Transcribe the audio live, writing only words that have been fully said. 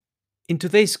In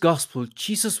today's gospel,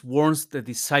 Jesus warns the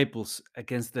disciples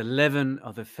against the leaven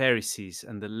of the Pharisees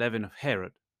and the leaven of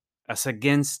Herod, as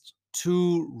against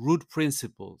two root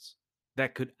principles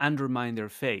that could undermine their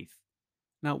faith.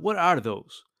 Now, what are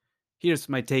those? Here's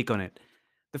my take on it.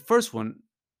 The first one,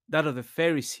 that of the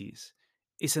Pharisees,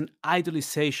 is an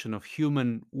idolization of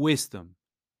human wisdom.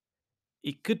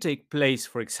 It could take place,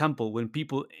 for example, when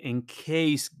people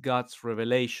encase God's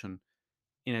revelation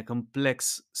in a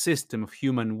complex system of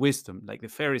human wisdom, like the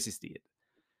Pharisees did.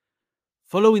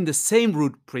 Following the same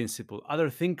root principle, other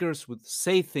thinkers would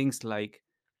say things like,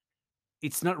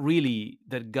 it's not really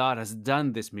that God has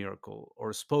done this miracle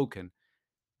or spoken,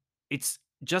 it's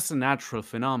just a natural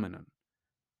phenomenon,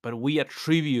 but we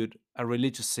attribute a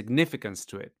religious significance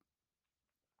to it.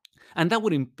 And that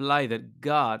would imply that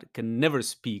God can never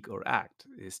speak or act,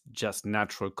 it's just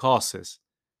natural causes.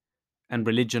 And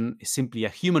religion is simply a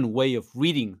human way of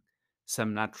reading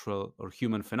some natural or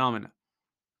human phenomena.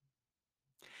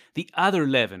 The other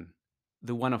leaven,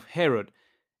 the one of Herod,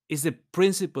 is the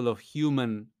principle of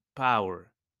human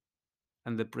power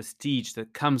and the prestige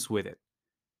that comes with it.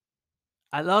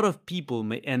 A lot of people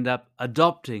may end up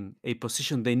adopting a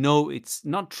position they know it's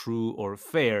not true or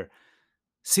fair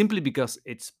simply because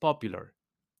it's popular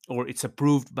or it's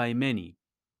approved by many.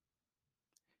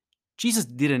 Jesus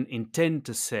didn't intend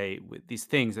to say with these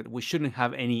things that we shouldn't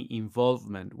have any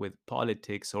involvement with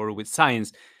politics or with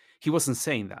science. He wasn't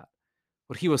saying that.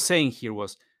 What he was saying here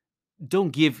was,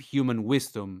 don't give human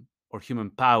wisdom or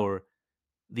human power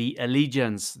the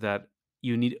allegiance that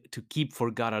you need to keep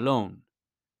for God alone.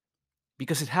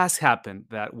 Because it has happened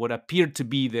that what appeared to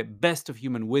be the best of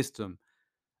human wisdom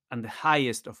and the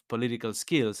highest of political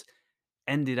skills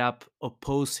ended up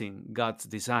opposing God's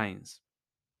designs.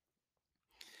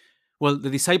 Well,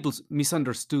 the disciples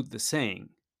misunderstood the saying.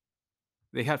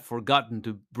 They had forgotten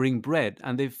to bring bread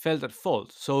and they felt at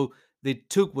fault. So they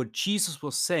took what Jesus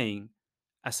was saying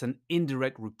as an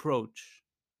indirect reproach.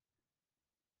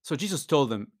 So Jesus told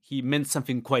them he meant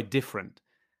something quite different,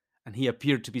 and he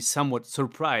appeared to be somewhat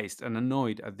surprised and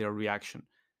annoyed at their reaction.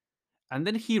 And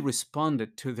then he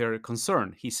responded to their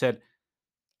concern. He said,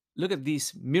 look at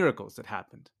these miracles that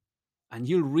happened, and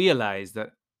you'll realize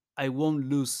that I won't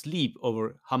lose sleep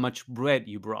over how much bread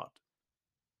you brought.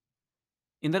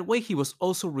 In that way, he was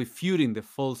also refuting the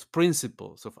false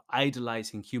principles of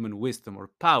idolizing human wisdom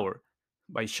or power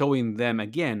by showing them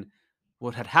again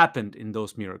what had happened in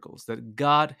those miracles, that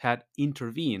God had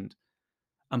intervened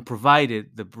and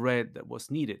provided the bread that was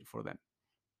needed for them.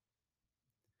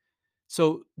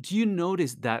 So, do you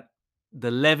notice that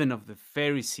the leaven of the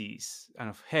Pharisees and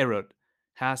of Herod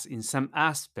has, in some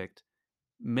aspect,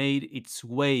 made its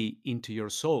way into your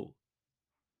soul?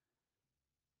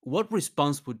 What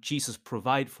response would Jesus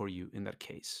provide for you in that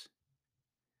case?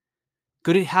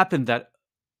 Could it happen that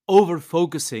over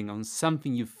focusing on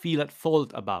something you feel at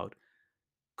fault about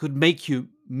could make you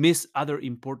miss other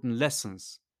important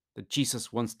lessons that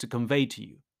Jesus wants to convey to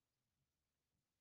you?